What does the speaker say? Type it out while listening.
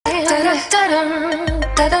Hey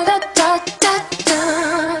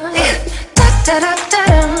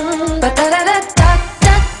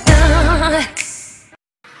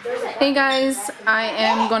guys, I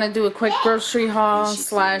am going to do a quick grocery haul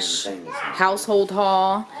slash household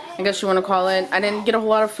haul, I guess you want to call it. I didn't get a whole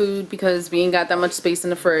lot of food because we ain't got that much space in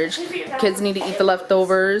the fridge. Kids need to eat the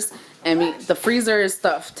leftovers and the freezer is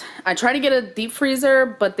stuffed. I tried to get a deep freezer,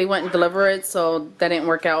 but they wouldn't deliver it, so that didn't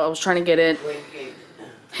work out. I was trying to get it.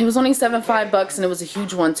 It was only $75 and it was a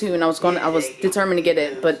huge one too, and I was determined to get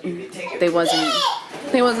it, but they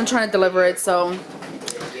wasn't trying to deliver it, so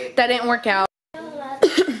that didn't work out.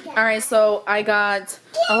 Alright, so I got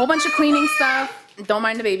a whole bunch of cleaning stuff. Don't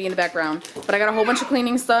mind the baby in the background. But I got a whole bunch of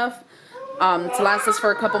cleaning stuff to last us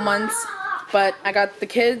for a couple months. But I got the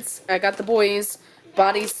kids, I got the boys,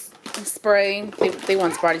 body spray. They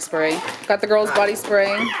want body spray. Got the girls body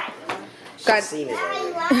spray. Got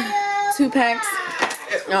 2 packs.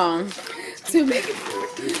 She's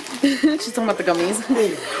talking about the gummies.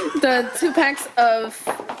 The 2 packs of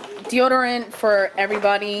deodorant for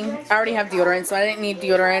everybody. I already have deodorant, so I didn't need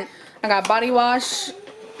deodorant. I got body wash,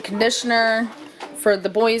 conditioner for the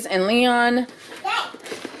boys and Leon.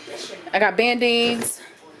 I got band-aids,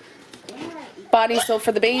 body soap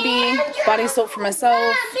for the baby, body soap for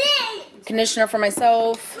myself, conditioner for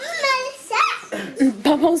myself,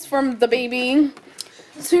 bubbles from the baby,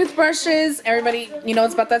 toothbrushes. Everybody, you know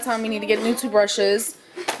it's about that time we need to get new toothbrushes,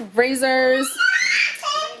 razors.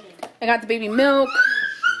 I got the baby milk.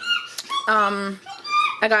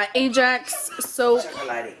 I got Ajax soap,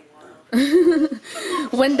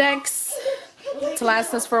 Windex to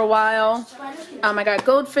last us for a while. I got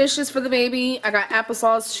goldfishes for the baby. I got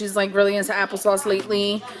applesauce. She's like really into applesauce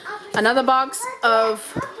lately. Another box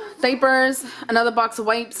of diapers. Another box of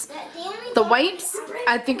wipes. The wipes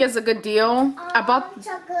I think is a good deal.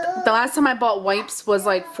 The last time I bought wipes was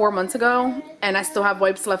like 4 months ago, and I still have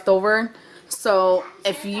wipes left over. So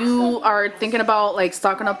if you are thinking about like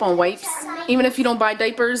stocking up on wipes, even if you don't buy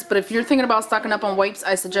diapers, but if you're thinking about stocking up on wipes,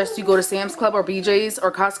 I suggest you go to Sam's Club or BJ's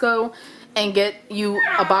or Costco and get you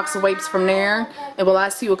a box of wipes from there. It will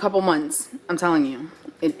last you a couple months. I'm telling you,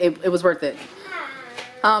 it was worth it.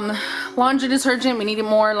 Laundry detergent, we needed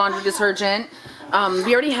more laundry detergent.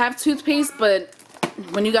 We already have toothpaste, but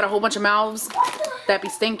when you got a whole bunch of mouths that be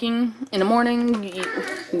stinking in the morning, you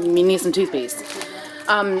need some toothpaste.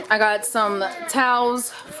 I got some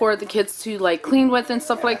towels for the kids to like clean with and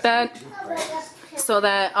stuff like that, so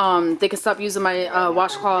that they can stop using my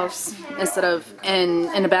washcloths instead of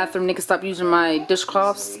in the bathroom. They can stop using my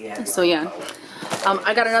dishcloths. So yeah,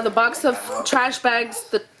 I got another box of trash bags.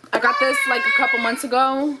 I got this like a couple months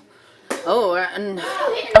ago. Oh, and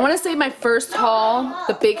I want to say my first haul,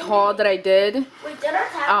 the big haul that I did.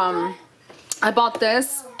 I bought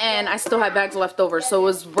this and I still had bags left over, so it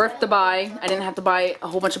was worth the buy. I didn't have to buy a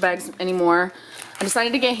whole bunch of bags anymore. I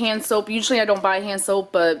decided to get hand soap. Usually I don't buy hand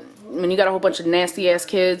soap, but when you got a whole bunch of nasty ass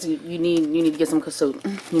kids, you need to get some soap.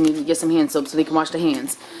 You need to get some hand soap so they can wash their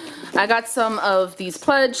hands. I got some of these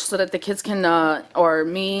Pledge so that the kids can, or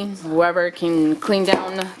me, whoever, can clean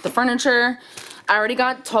down the furniture. I already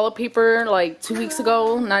got toilet paper like 2 weeks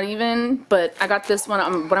ago, not even, but I got this one.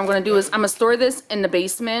 What I'm going to do is I'm going to store this in the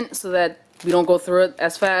basement so that we don't go through it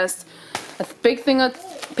as fast. A big thing of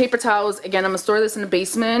paper towels. Again, I'm going to store this in the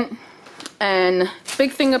basement. And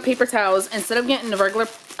big thing of paper towels. Instead of getting the regular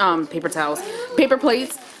paper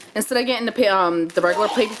plates, instead of getting the regular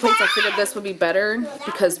paper plates, I figured this would be better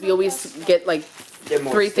because we always get like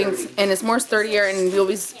 3 things, and it's more sturdier, and we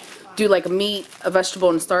always do like a meat, a vegetable,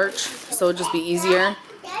 and starch, so it'll just be easier.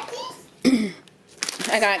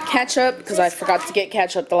 I got ketchup because I forgot to get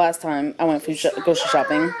ketchup the last time I went grocery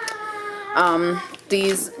shopping.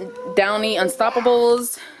 These Downy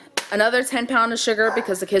Unstoppables, another 10 pounds of sugar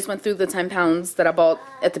because the kids went through the 10 pounds that I bought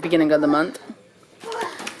at the beginning of the month.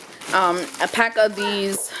 A pack of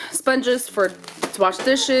these sponges to wash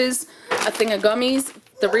dishes, a thing of gummies.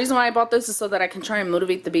 The reason why I bought this is so that I can try and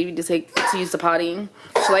motivate the baby to use the potty.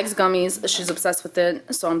 She likes gummies, she's obsessed with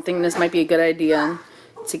it, so I'm thinking this might be a good idea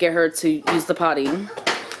to get her to use the potty.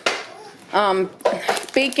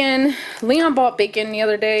 Bacon. Leon bought bacon the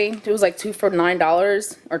other day. It was like 2 for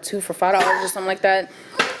 $9 or 2 for $5 or something like that,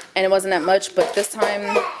 and it wasn't that much. But this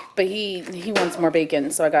time, he wants more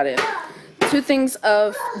bacon, so I got it. 2 things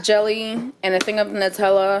of jelly and a thing of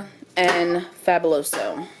Nutella and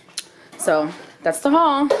Fabuloso. So that's the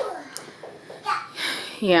haul.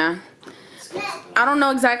 Yeah, I don't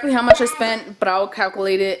know exactly how much I spent, but I'll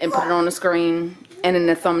calculate it and put it on the screen and in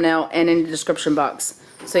the thumbnail and in the description box.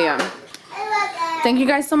 So yeah, thank you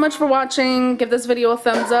guys so much for watching. Give this video a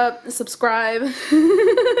thumbs up, subscribe.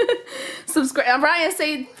 Subscribe. Ryan,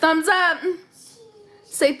 say thumbs up.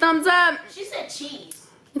 Say thumbs up. She said cheese.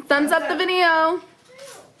 Thumbs up the video.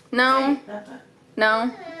 No.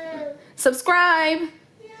 No. Subscribe.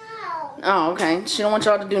 Oh, okay. She don't want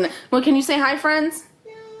y'all to do that. Well, can you say hi, friends?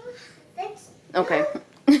 Okay.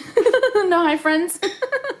 No, hi, friends.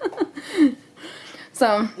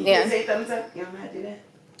 So, yeah. You say thumbs up? You don't know how to do that?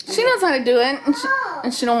 She knows how to do it,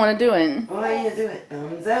 and she don't want to do it. Why you do it?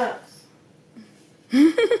 Thumbs up.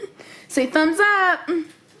 Say thumbs up.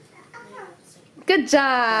 Good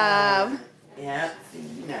job. Yeah, see,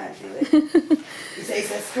 you know how to do it. You say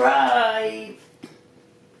subscribe.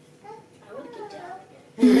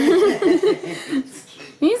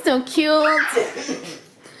 You're so cute.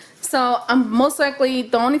 So, most likely,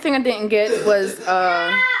 the only thing I didn't get was,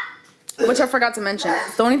 which I forgot to mention.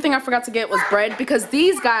 The only thing I forgot to get was bread because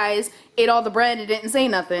these guys ate all the bread and didn't say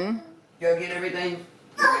nothing. You get everything?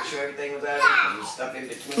 Make sure everything was out and you stuff in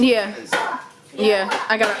between. Yeah. Yeah,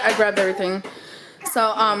 I grabbed everything.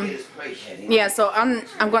 So, yeah, so I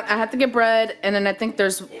have to get bread, and then I think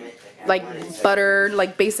there's, like, butter,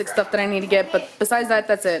 like, basic stuff that I need to get, but besides that,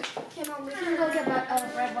 that's it. Okay, Mom, we can go get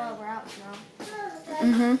bread while we're out tomorrow.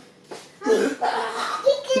 Mm-hmm.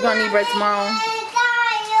 You're gonna need bread tomorrow.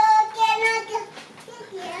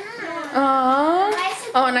 Aww.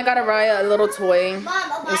 Oh, and I got Araya a little toy. It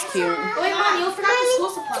was cute. Wait, Mom, you forgot the school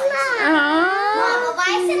supplies.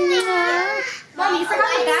 Mom, you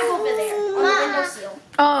forgot the bag over there on the windowsill.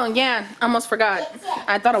 Oh, yeah. I almost forgot.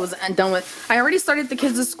 I thought I was done with. I already started the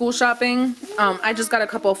kids' school shopping. I just got a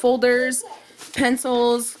couple of folders,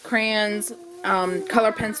 pencils, crayons,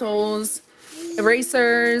 color pencils,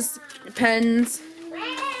 erasers, pens.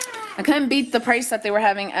 I couldn't beat the price that they were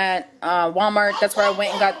having at Walmart. That's where I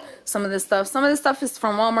went and got some of this stuff. Some of this stuff is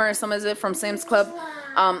from Walmart, some of it from Sam's Club.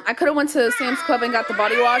 I could have went to Sam's Club and got the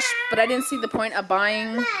body wash, but I didn't see the point of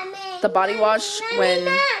buying the body wash when...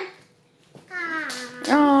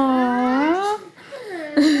 Aww.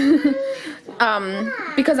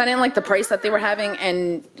 Because I didn't like the price that they were having,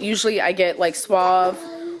 and usually I get like Suave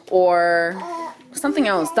or something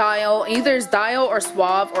else, Dial. Either it's Dial or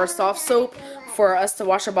Suave or soft soap for us to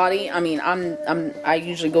wash our body. I mean, I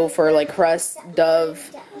usually go for like Crest,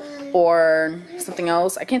 Dove, or something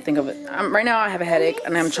else. I can't think of it. Right now I have a headache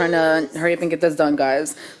and I'm trying to hurry up and get this done,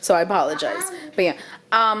 guys. So I apologize. But yeah,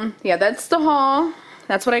 yeah, that's the haul.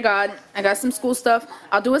 That's what I got. I got some school stuff.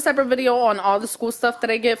 I'll do a separate video on all the school stuff that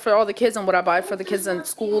I get for all the kids and what I buy for the kids in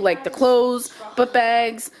school, like the clothes, book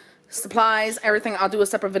bags, supplies, everything. I'll do a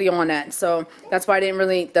separate video on that. So that's why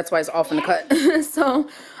that's why it's off in the cut. So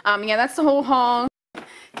yeah, that's the whole haul.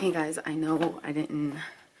 Hey guys, I know I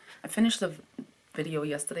finished the video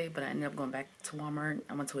yesterday, but I ended up going back to Walmart.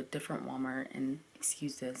 I went to a different Walmart, and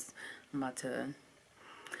excuse this,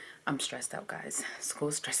 I'm stressed out, guys.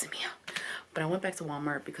 School's stressing me out. But I went back to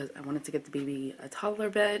Walmart because I wanted to get the baby a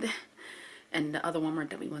toddler bed, and the other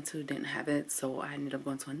Walmart that we went to didn't have it, so I ended up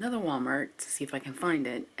going to another Walmart to see if I can find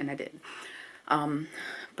it, and I did.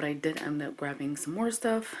 But I did end up grabbing some more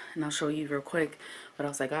stuff, and I'll show you real quick what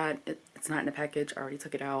else I got. It's not in the package. I already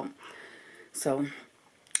took it out. So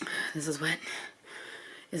this is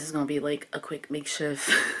gonna be like a quick makeshift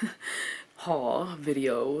haul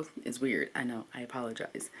video. It's weird, I know, I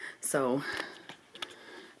apologize. So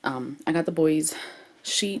I got the boys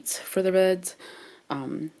sheets for their beds.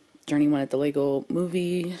 Journey wanted the Lego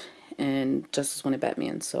movie and Justice wanted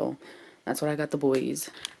Batman, so that's what I got the boys.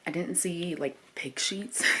 I didn't see like pig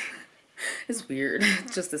sheets. It's weird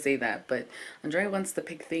just to say that, but Andrea wants the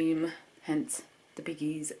pig theme, hence the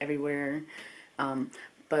piggies everywhere.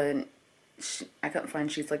 But I couldn't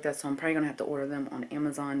find sheets like that, so I'm probably gonna have to order them on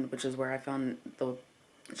Amazon, which is where I found the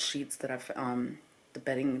sheets that the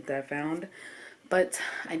bedding that I found. But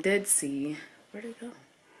I did see, where did it go?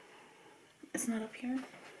 It's not up here.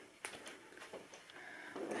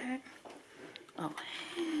 What the heck? Oh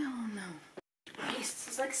hell no!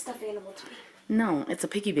 It's like a stuffed animal to me. No, it's a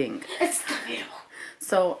piggy bank. It's a stuffed animal.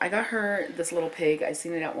 So I got her this little pig. I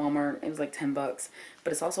seen it at Walmart. It was like 10 bucks.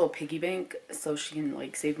 But it's also a piggy bank, so she can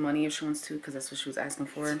like save money if she wants to, because that's what she was asking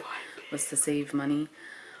for, was to save money.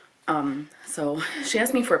 So she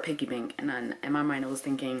asked me for a piggy bank, and then in my mind I was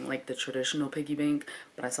thinking like the traditional piggy bank,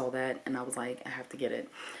 but I saw that and I was like, I have to get it.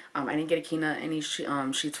 I didn't get Akina any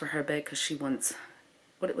sheets for her bed because she wants,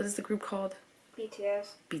 what is the group called?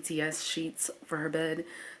 BTS sheets for her bed.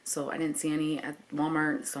 So I didn't see any at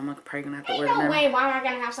Walmart, so I'm probably gonna have to order them. No way, Walmart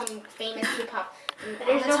gonna have some famous K-pop.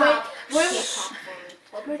 There's no way.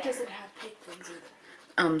 Where doesn't have pig things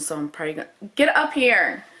either? So I'm probably gonna get up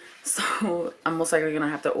here. So I'm most likely gonna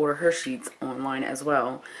have to order her sheets online as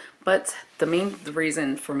well. But the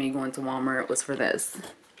reason for me going to Walmart was for this.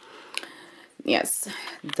 yes,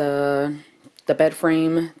 the bed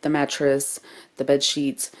frame, the mattress, the bed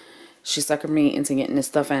sheets. She suckered me into getting this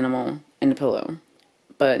stuffed animal and the pillow.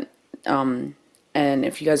 But and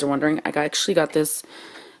if you guys are wondering, I actually got this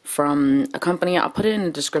from a company. I'll put it in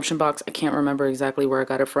the description box. I can't remember exactly where I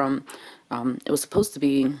got it from. It was supposed to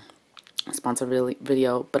be a sponsored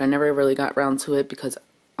video, but I never really got around to it because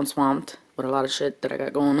I'm swamped with a lot of shit that I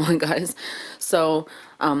got going on, guys. So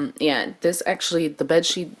yeah, this actually, the bed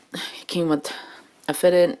sheet came with a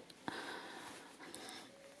fitted,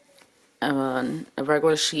 a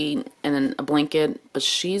regular sheet, and then a blanket. But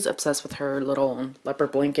she's obsessed with her little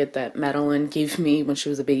leopard blanket that Madeline gave me when she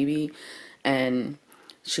was a baby, and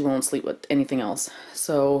she won't sleep with anything else.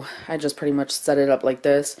 So I just pretty much set it up like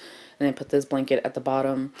this, and then put this blanket at the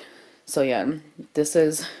bottom. So yeah, this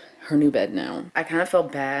is her new bed now. I kind of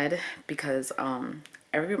felt bad because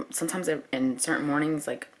sometimes in certain mornings,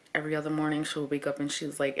 like every other morning, she'll wake up and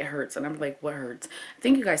she's like, it hurts, and I'm like, what hurts? I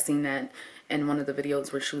think you guys seen that in one of the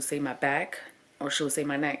videos where she would say my back or she would say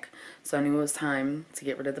my neck. So I knew it was time to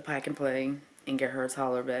get rid of the pack and play and get her a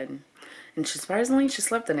taller bed. And surprisingly, she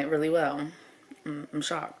slept in it really well. I'm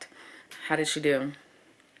shocked. How did she do?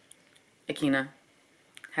 Akina,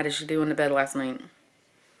 how did she do in the bed last night?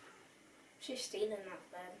 She stayed in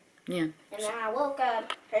that bed. Yeah. And then I woke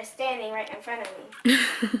up, her standing right in front of me.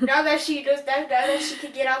 Now that she does that, now that she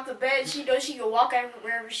can get out the bed, she knows she can walk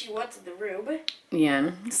wherever she wants in the room.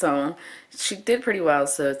 Yeah, so she did pretty well.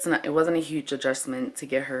 So it wasn't a huge adjustment to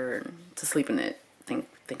get her to sleep in it. Thank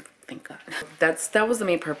God. That was the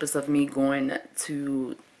main purpose of me going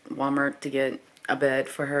to Walmart to get a bed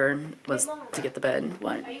for her, was to get the bed.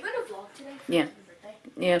 What? Are you gonna vlog today? Yeah.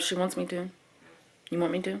 Yeah, if she wants me to. You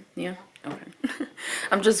want me to? Yeah. Okay.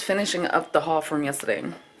 I'm just finishing up the haul from yesterday,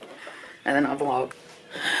 and then I'll vlog.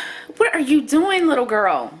 What are you doing, little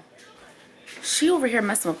girl? She over here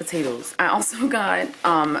messing with potatoes. I also got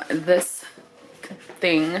this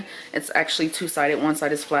thing. It's actually two-sided. One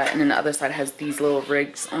side is flat, and then the other side has these little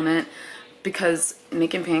rigs on it, because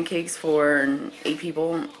making pancakes for 8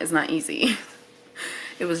 people is not easy.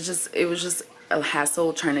 It was just a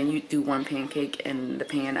hassle trying to do one pancake in the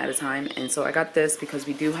pan at a time. And so I got this because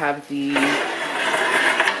we do have the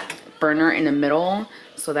burner in the middle,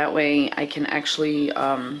 so that way I can actually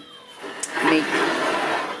make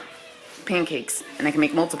pancakes, and I can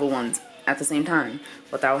make multiple ones at the same time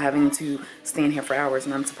without having to stand here for hours.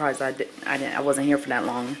 And I'm surprised I wasn't here for that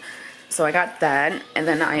long. So I got that, and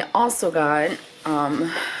then I also got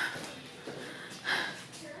my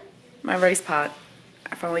rice pot.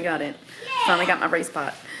 I finally got it. Finally got my rice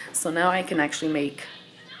pot. So now I can actually make,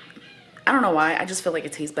 I don't know why, I just feel like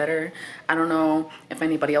it tastes better. I don't know if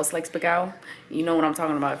anybody else likes bacao. You know what I'm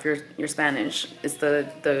talking about if you're Spanish. It's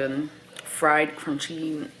the fried,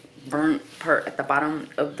 crunchy, burnt part at the bottom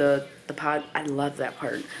of the pot. I love that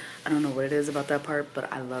part. I don't know what it is about that part,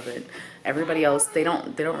 but I love it. Everybody else, they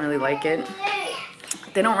don't really like it.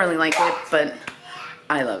 They don't really like it, but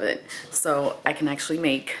I love it. So I can actually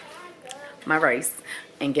make my rice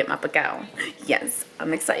and get my bacao. Yes,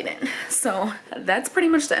 I'm excited. So that's pretty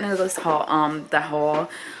much the end of this haul.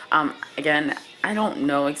 Again, I don't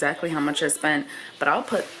know exactly how much I spent, but I'll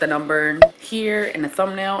put the number here in the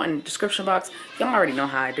thumbnail and the description box. Y'all already know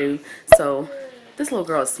how I do. So this little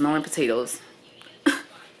girl is smelling potatoes.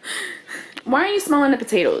 Why are you smelling the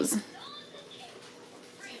potatoes?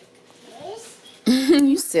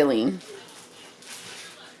 You silly.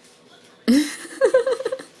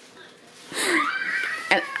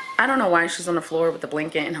 And I don't know why she's on the floor with the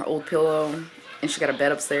blanket and her old pillow, and she got a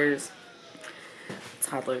bed upstairs.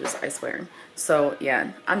 Toddlers, I swear. So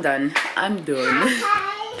yeah, I'm done. I'm done.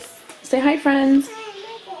 Say hi, friends.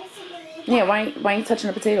 Yeah, why are you touching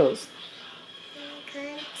the potatoes?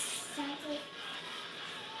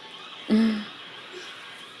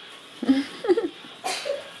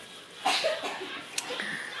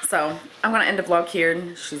 So I'm gonna end the vlog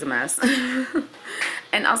here. She's a mess.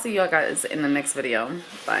 And I'll see you guys in the next video.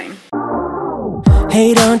 Bye.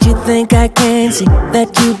 Hey, don't you think I can see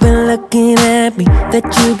that you've been looking at me, that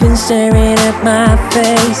you've been staring at my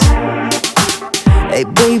face? Hey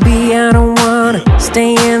baby, I don't wanna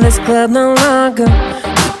stay in this club no longer.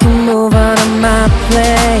 You can move on to my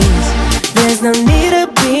place. There's no need to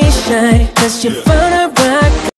be shy, 'cause you're fun.